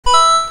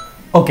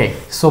Okay,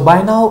 so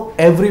by now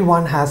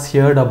everyone has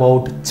heard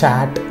about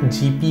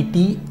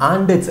ChatGPT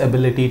and its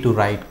ability to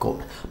write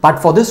code. But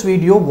for this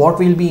video, what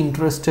we'll be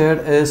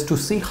interested is to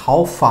see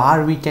how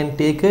far we can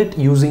take it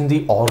using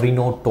the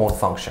Arduino tone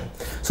function.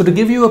 So to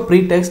give you a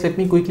pretext, let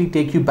me quickly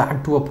take you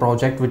back to a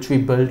project which we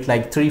built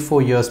like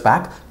 3-4 years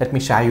back. Let me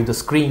share you the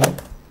screen.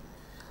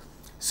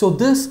 So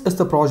this is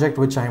the project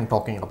which I am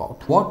talking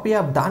about. What we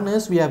have done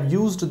is we have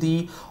used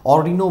the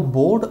Arduino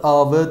board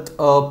with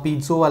a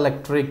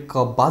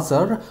piezoelectric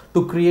buzzer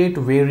to create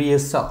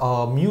various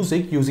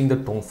music using the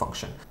tone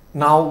function.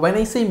 Now, when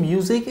I say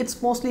music, it's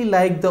mostly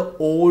like the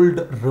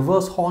old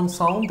reverse horn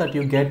sound that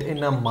you get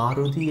in a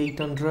Maruti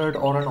 800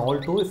 or an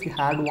Alto if you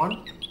had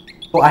one.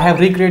 So I have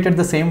recreated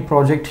the same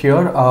project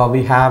here.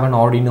 We have an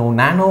Arduino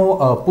Nano,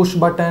 a push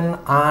button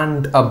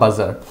and a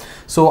buzzer.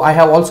 So I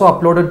have also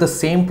uploaded the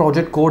same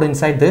project code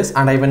inside this,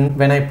 and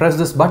when I press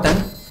this button,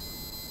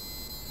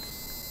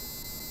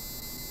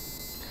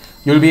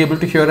 you'll be able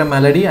to hear a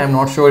melody. I'm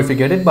not sure if you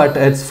get it, but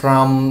it's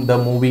from the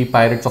movie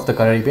Pirates of the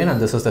Caribbean, and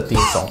this is the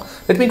theme song.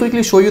 Let me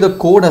quickly show you the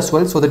code as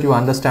well so that you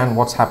understand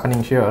what's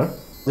happening here.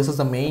 This is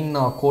the main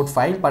code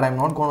file, but I'm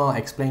not going to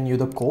explain you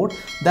the code.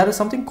 There is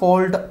something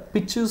called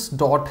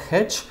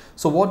pitches.h.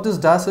 So what this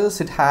does is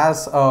it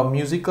has a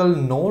musical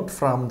note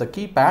from the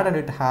keypad and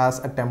it has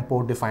a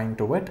tempo defined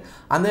to it.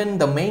 And then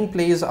the main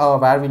place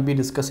where we'll be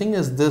discussing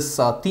is this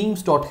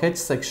themes.h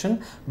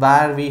section,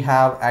 where we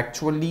have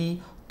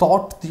actually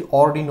taught the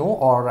Arduino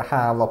or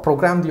have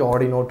programmed the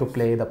Arduino to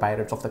play the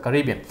Pirates of the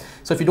Caribbean.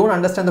 So if you don't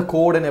understand the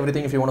code and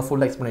everything, if you want a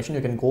full explanation,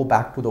 you can go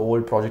back to the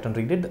old project and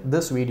read it.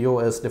 This video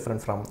is different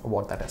from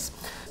what that is.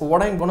 So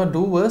what I'm going to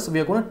do is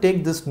we are going to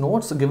take this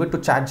notes, give it to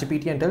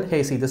ChatGPT and tell,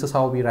 hey, see, this is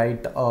how we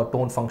write a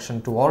tone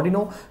function to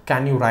Arduino.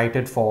 Can you write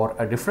it for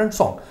a different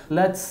song?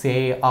 Let's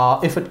say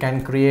if it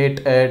can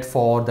create it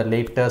for the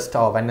latest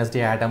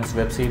Wednesday Addams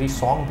web series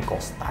song,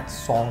 because that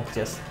song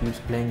just keeps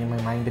playing in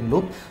my mind in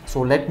loop.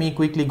 So let me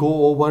quickly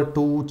go over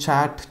to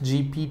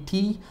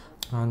ChatGPT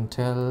and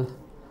tell,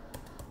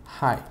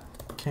 hi,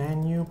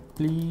 can you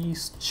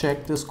please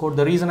check this code?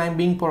 The reason I'm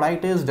being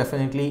polite is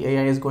definitely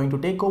AI is going to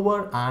take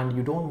over and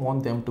you don't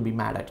want them to be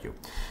mad at you.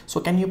 So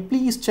can you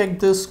please check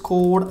this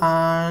code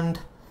and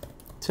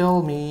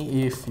tell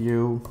me if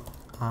you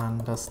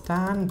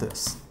understand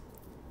this?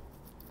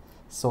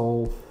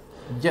 So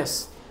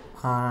yes,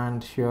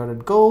 and here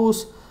it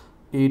goes.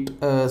 It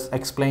is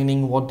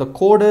explaining what the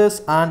code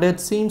is and it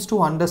seems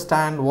to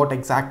understand what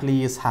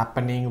exactly is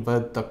happening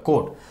with the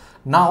code.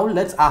 Now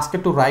let's ask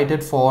it to write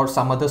it for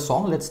some other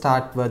song. Let's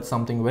start with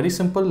something very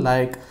simple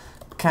like,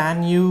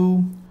 can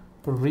you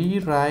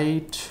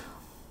rewrite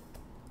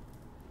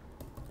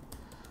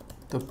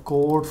the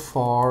code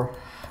for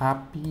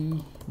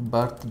Happy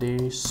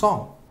Birthday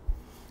song?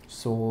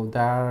 So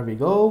there we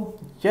go.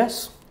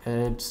 Yes,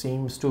 it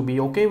seems to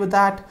be okay with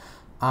that.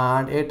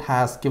 And it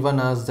has given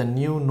us the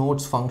new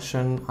notes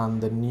function and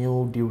the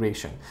new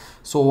duration.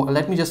 So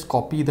let me just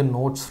copy the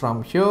notes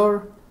from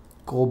here,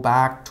 go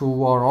back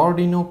to our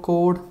Arduino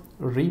code,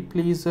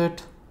 replace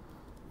it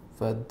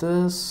with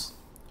this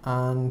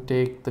and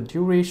take the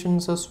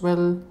durations as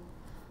well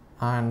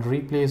and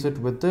replace it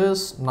with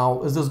this.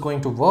 Now, is this going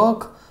to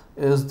work?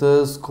 Is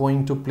this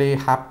going to play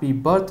Happy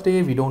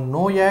Birthday? We don't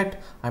know yet.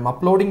 I'm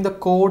uploading the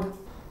code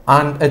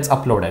and it's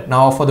uploaded.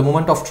 Now for the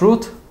moment of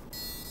truth,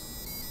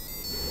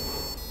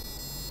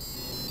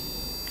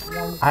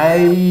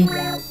 I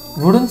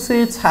wouldn't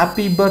say it's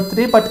Happy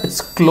Birthday, but it's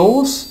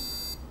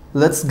close.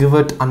 Let's give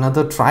it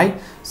another try.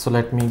 So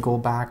let me go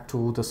back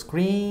to the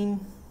screen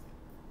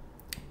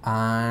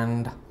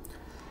and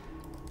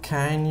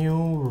can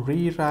you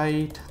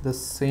rewrite the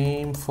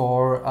same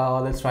for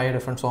let's try a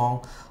different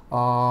song,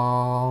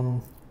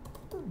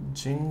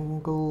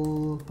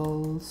 Jingle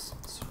Bells.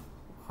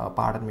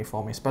 Pardon me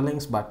for my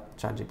spellings, but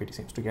ChatGPT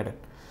seems to get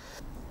it.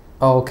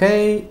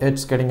 Okay,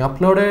 it's getting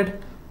uploaded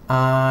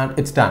and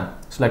it's done.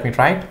 So let me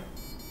try it.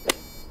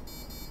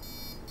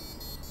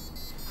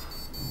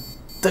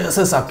 This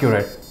is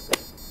accurate.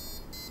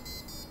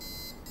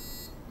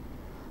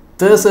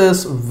 This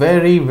is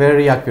very,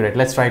 very accurate.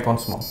 Let's try it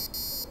once more.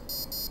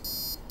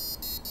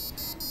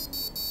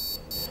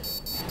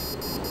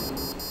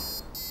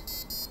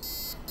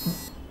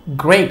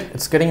 Great,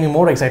 it's getting me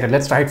more excited.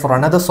 Let's try it for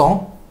another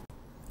song.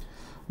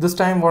 This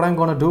time what I'm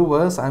going to do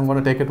is I'm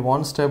going to take it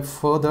one step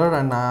further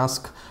and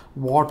ask,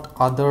 what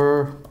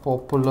other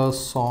popular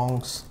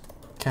songs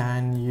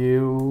can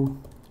you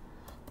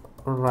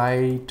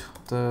write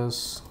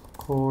this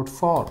code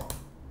for?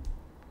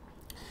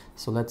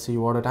 So let's see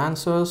what it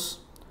answers.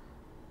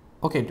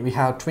 Okay, we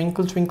have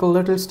Twinkle Twinkle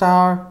Little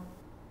Star,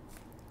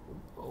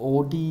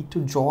 Ode to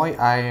Joy.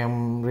 I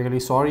am really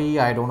sorry,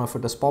 I don't know if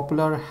it is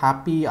popular.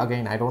 Happy,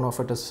 again, I don't know if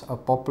it is a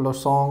popular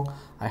song.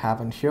 I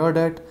haven't heard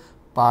it.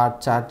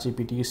 But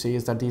ChatGPT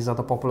says that these are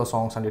the popular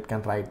songs and it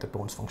can write the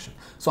tones function.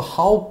 So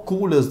how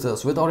cool is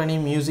this? Without any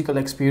musical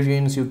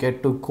experience, you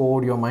get to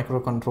code your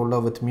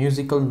microcontroller with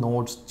musical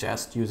notes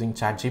just using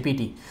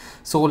ChatGPT.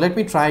 So let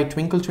me try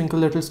Twinkle Twinkle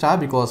Little Star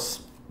because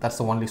that's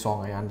the only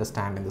song I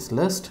understand in this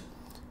list.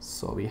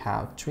 So we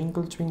have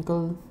Twinkle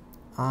Twinkle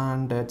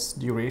and its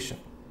duration.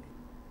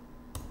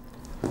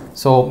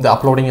 So the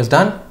uploading is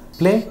done.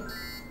 Play.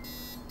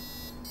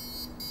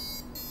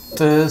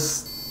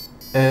 This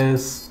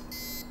is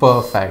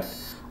perfect.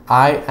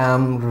 I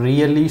am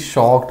really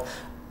shocked.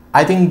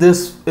 I think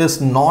this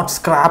is not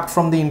scrapped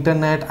from the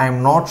internet.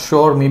 I'm not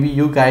sure, maybe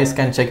you guys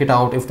can check it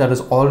out if there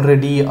is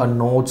already a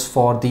notes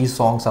for these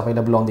songs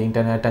available on the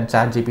internet and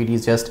ChatGPT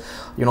is just,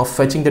 you know,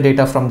 fetching the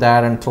data from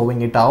there and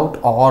throwing it out,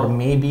 or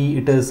maybe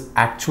it is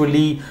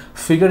actually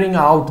figuring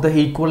out the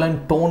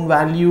equivalent tone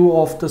value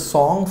of the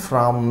song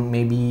from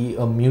maybe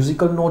a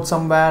musical note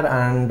somewhere,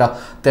 and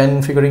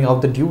then figuring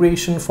out the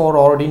duration for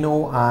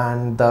Arduino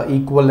and the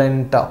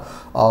equivalent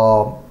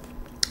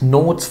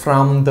notes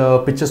from the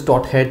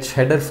pitches.h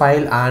header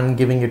file and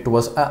giving it to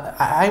us.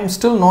 I'm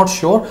still not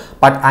sure,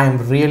 but I'm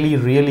really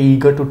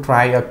eager to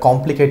try a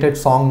complicated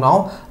song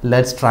now.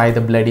 Let's try the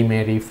Bloody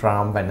Mary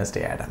from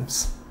Wednesday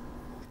Addams.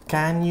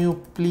 Can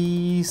you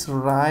please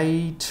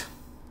write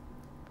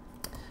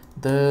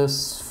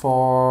this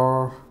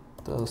for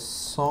the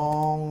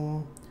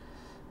song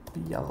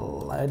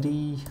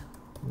Bloody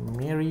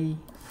Mary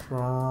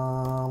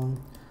from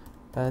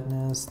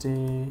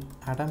Wednesday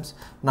Addams?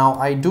 Now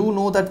I do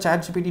know that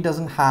ChatGPT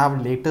doesn't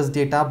have latest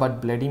data, but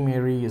Bloody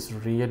Mary is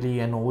really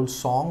an old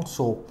song,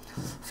 so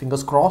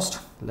fingers crossed.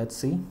 Let's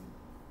see.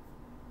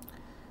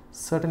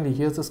 Certainly,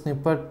 here's a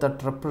snippet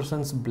that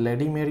represents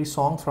Bloody Mary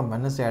song from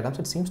Wednesday Addams.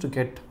 It seems to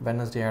get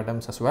Wednesday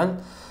Addams as well.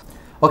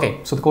 Okay,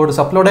 so the code is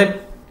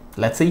uploaded.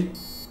 Let's see.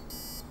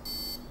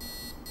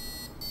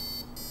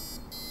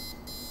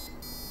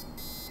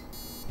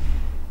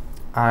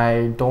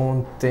 I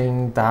don't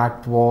think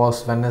that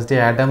was Wednesday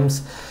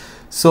Addams.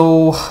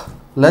 So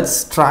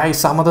let's try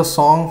some other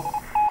song.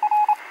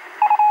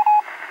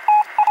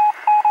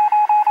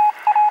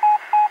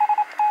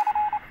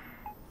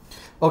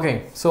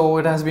 Okay, so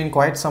it has been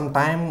quite some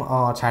time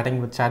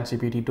chatting with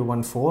ChatGPT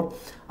 214.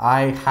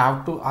 I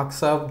have to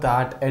accept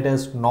that it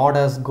is not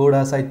as good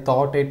as I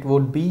thought it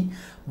would be.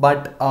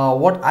 But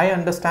what I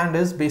understand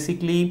is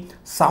basically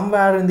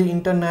somewhere in the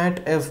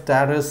internet, if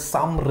there is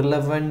some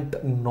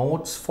relevant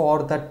notes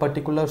for that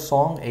particular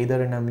song,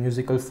 either in a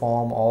musical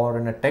form or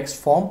in a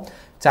text form,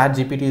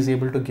 ChatGPT is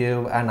able to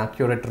give an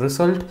accurate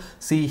result.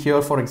 See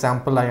here, for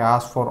example, I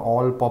asked for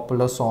all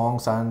popular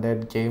songs and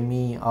it gave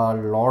me a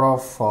lot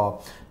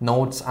of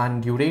notes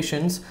and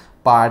durations,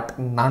 but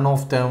none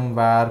of them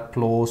were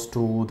close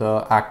to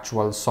the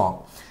actual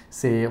song.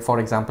 Say, for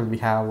example, we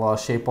have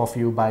Shape of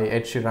You by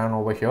Ed Sheeran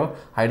over here.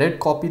 I did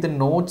copy the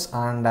notes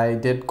and I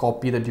did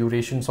copy the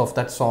durations of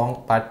that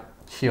song, but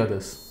hear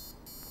this.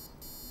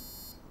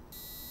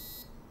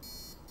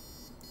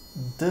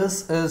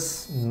 This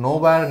is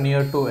nowhere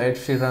near to Ed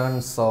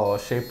Sheeran's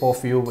Shape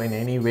of You in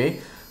any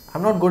way.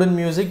 I'm not good in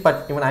music,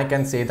 but even I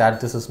can say that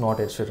this is not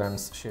Ed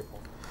Sheeran's Shape of You.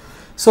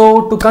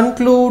 So to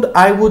conclude,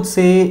 I would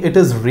say it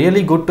is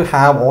really good to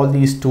have all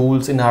these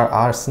tools in our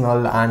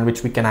arsenal and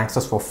which we can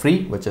access for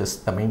free, which is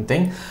the main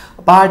thing.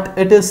 But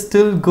it is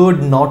still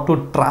good not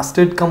to trust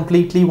it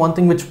completely. One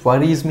thing which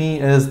worries me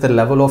is the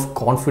level of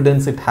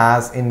confidence it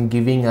has in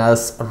giving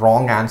us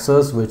wrong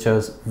answers, which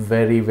is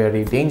very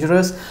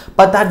dangerous.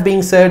 But that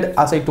being said,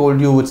 as I told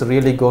you, it's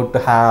really good to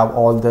have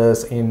all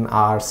this in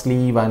our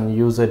sleeve and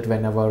use it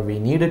whenever we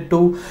need it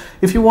to.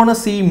 If you want to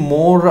see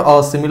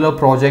more similar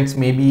projects,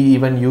 maybe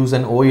even use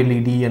an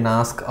OLED and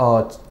ask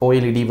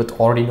OLED with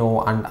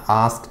Arduino and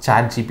ask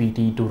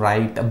ChatGPT to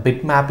write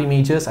bitmap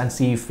images and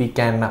see if we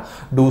can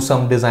do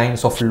some designs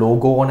of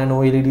logo on an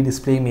OLED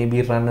display,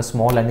 maybe run a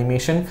small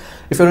animation.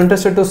 If you're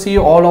interested to see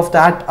all of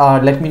that,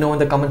 let me know in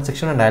the comment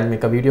section and I'll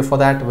make a video for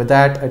that. With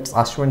that, it's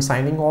Ashwin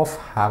signing off.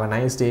 Have a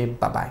nice day.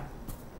 Bye bye.